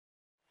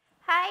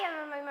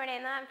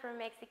Moreno, I'm from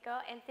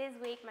Mexico, and this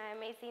week my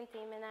amazing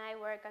team and I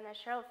work on a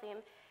short film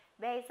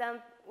based on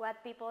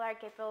what people are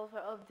capable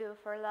of do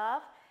for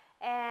love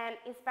and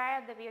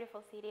inspired the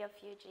beautiful city of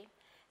Fuji.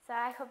 So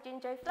I hope you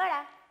enjoy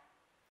Flora!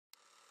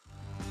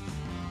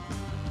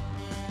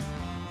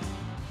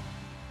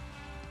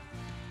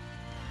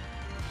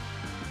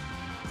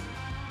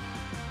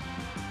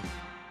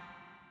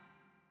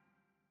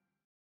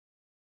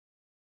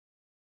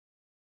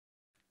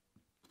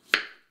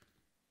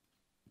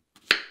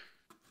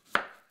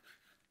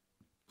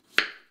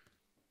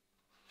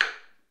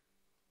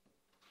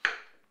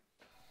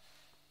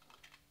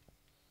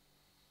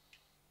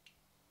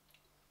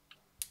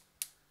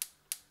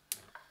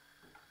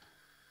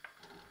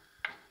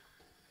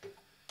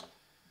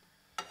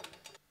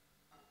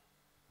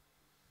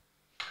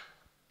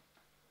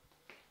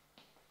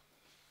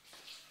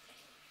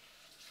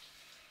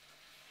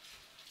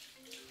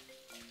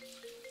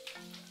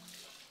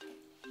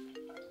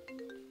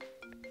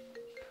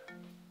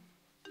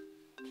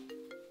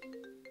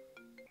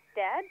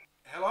 Dad?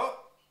 Hello?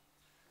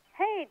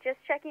 Hey, just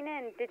checking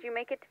in. Did you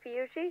make it to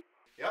Fuji?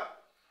 Yep.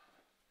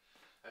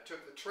 I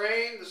took the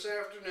train this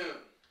afternoon.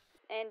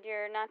 And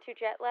you're not too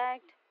jet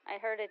lagged? I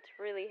heard it's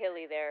really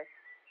hilly there.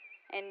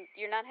 And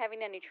you're not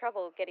having any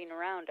trouble getting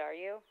around, are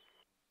you?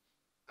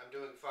 I'm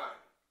doing fine.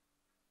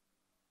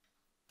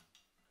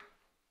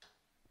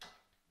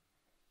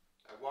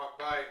 I walked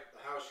by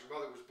the house your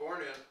mother was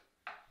born in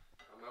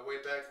on my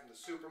way back from the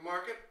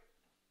supermarket.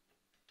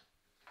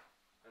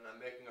 And I'm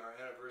making our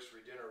anniversary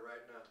dinner right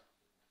now.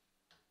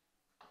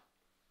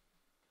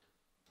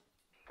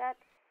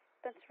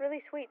 That's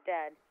really sweet,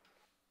 Dad.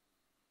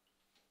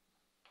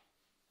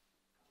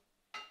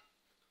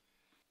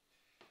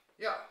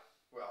 Yeah,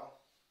 well.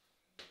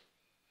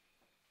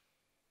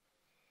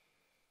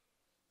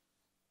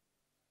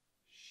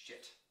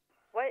 Shit.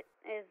 What?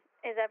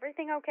 Is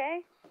everything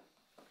okay?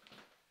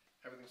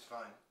 Everything's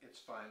fine. It's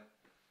fine.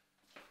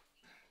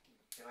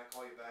 Can I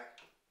call you back?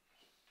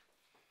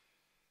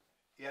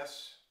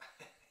 Yes.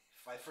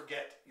 If I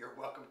forget, you're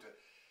welcome to.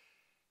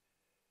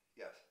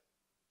 Yes.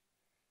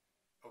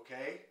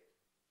 Okay?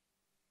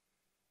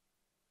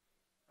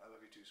 I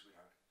love you too,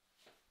 sweetheart.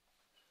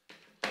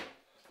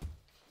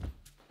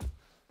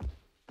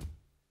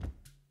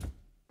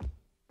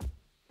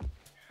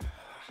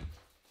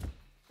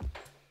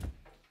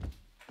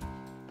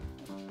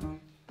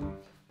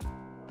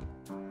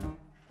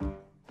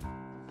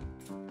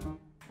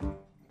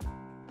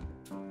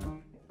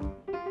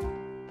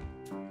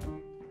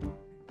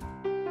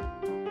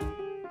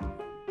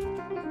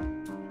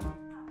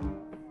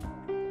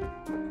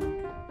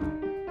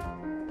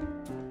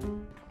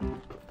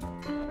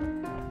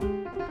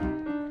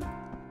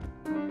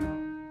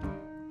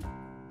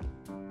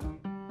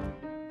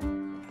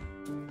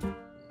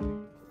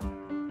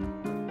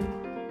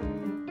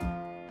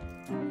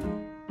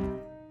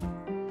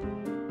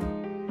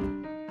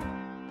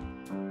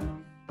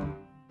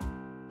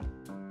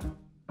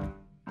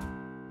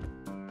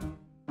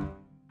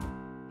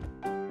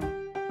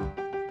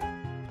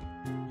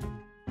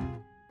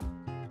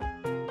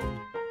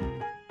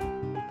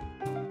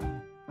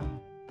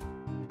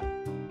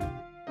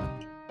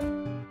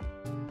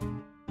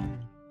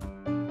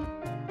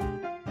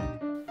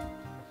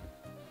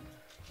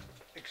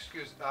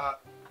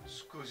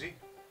 Scusi,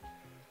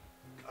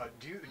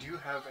 do you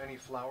have any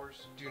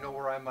flowers? Do you know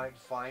where I might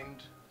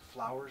find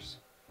flowers?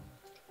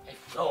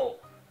 Flow.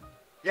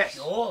 Yes.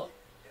 No.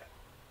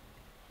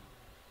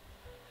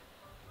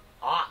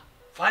 Ah,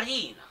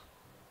 farina.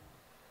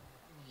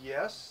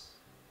 Yes.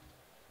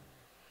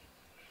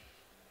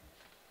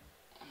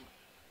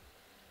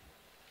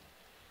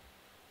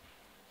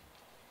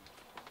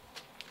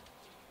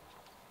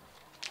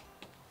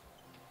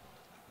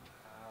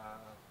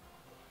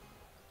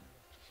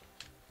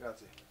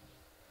 Grazie.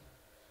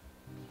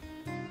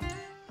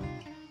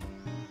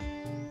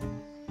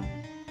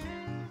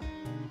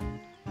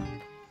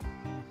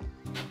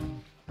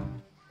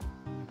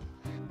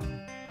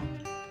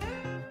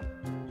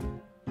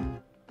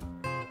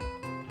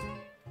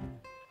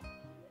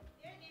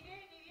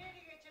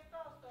 Vieni che c'è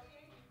posto,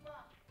 vieni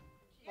qua.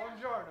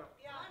 Buongiorno.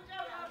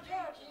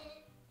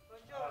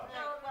 Buongiorno.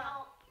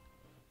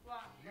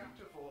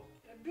 Beautiful.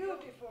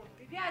 Beautiful.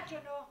 Ti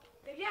piacciono?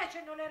 Ti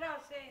piacciono le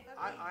rose?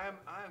 I'm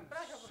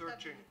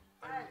searching.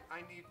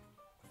 I need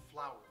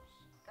flowers.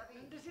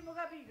 Non ti siamo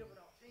capito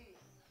però. Sì,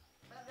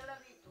 ma te l'ha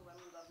visto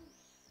quando l'ha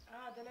visto?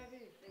 Ah, te l'hai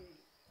visto?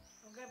 Sì.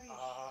 Non capisci?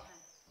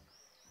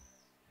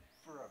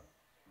 For a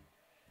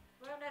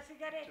Vuoi una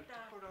sigaretta?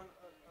 to put on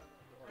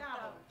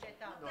Tavolo, c'è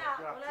tavolo. No, Vuoi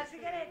la grazie.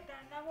 sigaretta?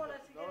 Non vuoi la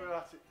No, sigaretta?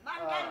 grazie.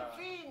 Manca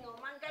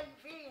il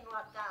fino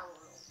a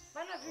tavolo.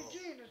 Ma una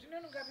figgino, se no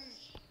non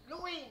capisci.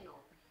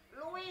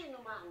 Luino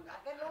manca,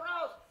 che è lo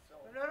rosso.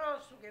 Quello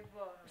rosso che è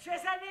buono.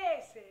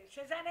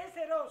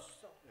 Cesanese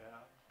rosso.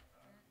 Yeah.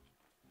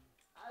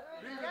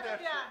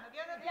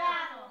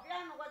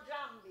 Piano con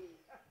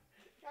Giambi.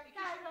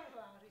 Vicino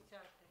qua,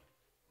 Ricciardo.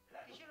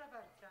 Vicino a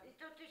Ricciardo. E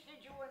tutti sti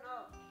giù,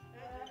 no?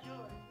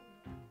 Giù.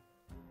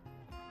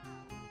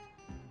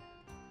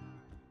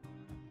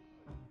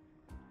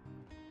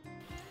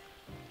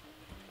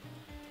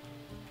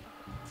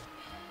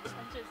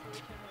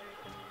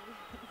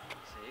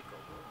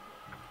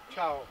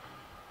 Ciao.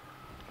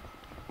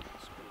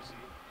 Scusi.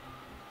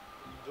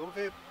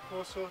 Dove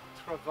posso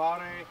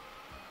trovare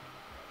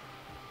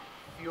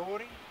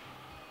fiori?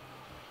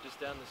 Just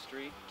down the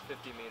street,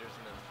 50 meters,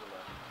 and then to the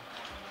left.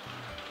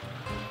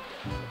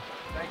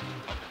 Thank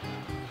you.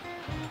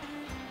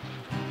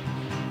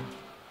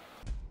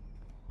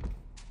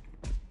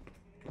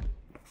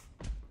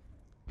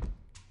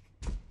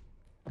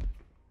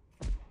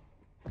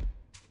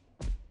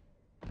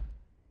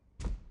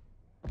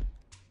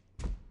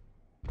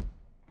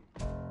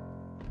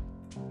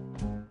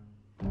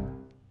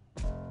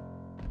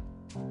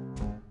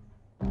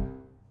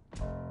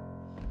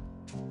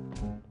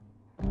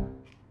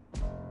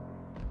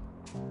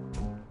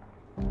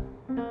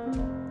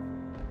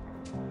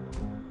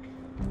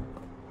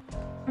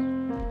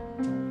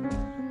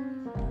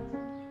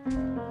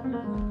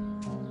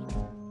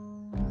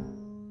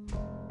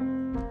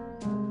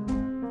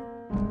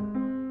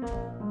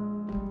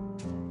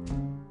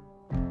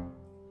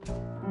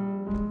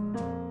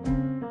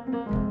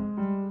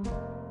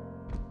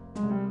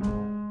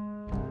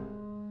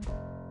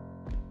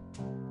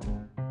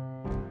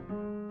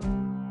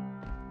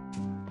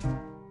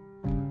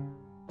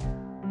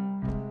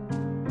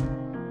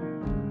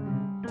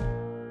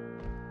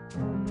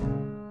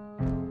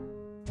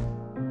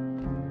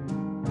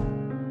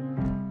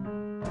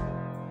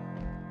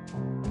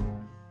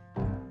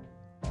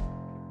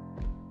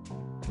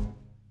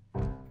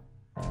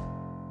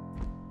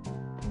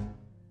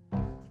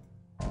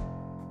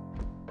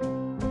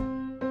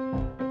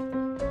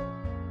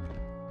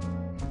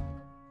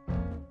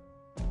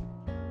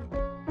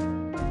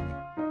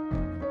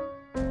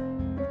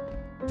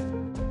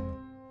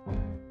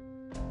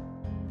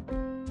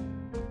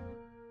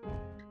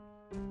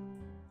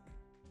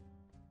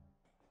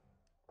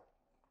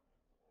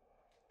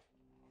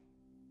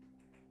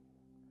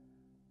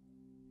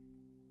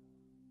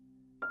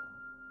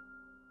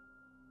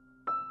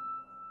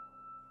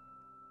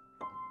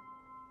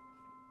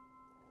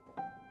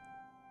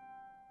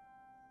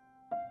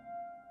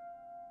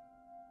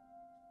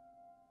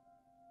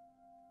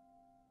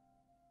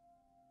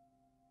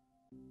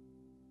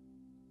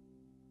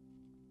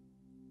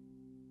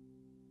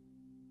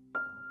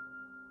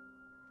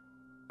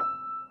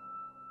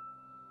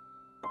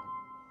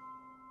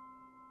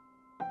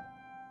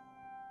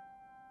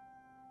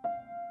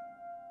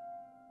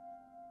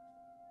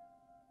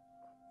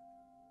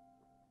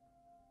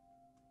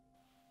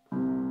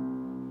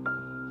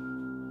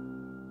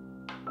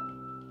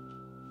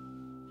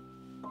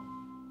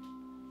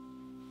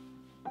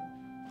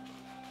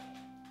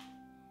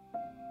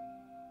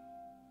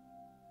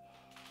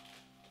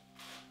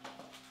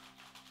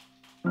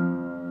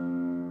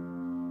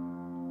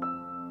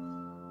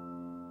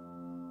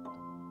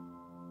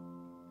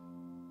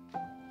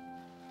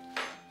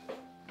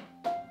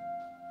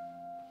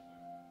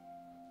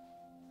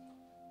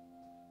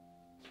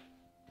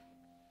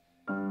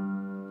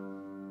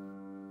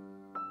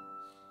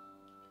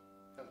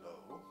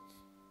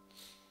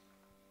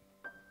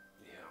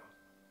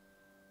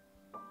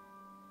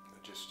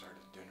 Just started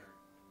dinner.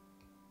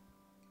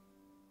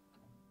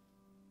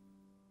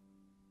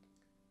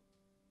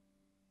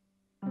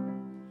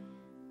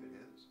 It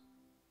is.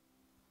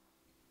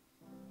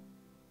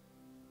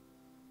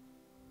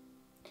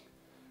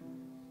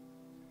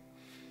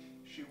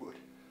 She would.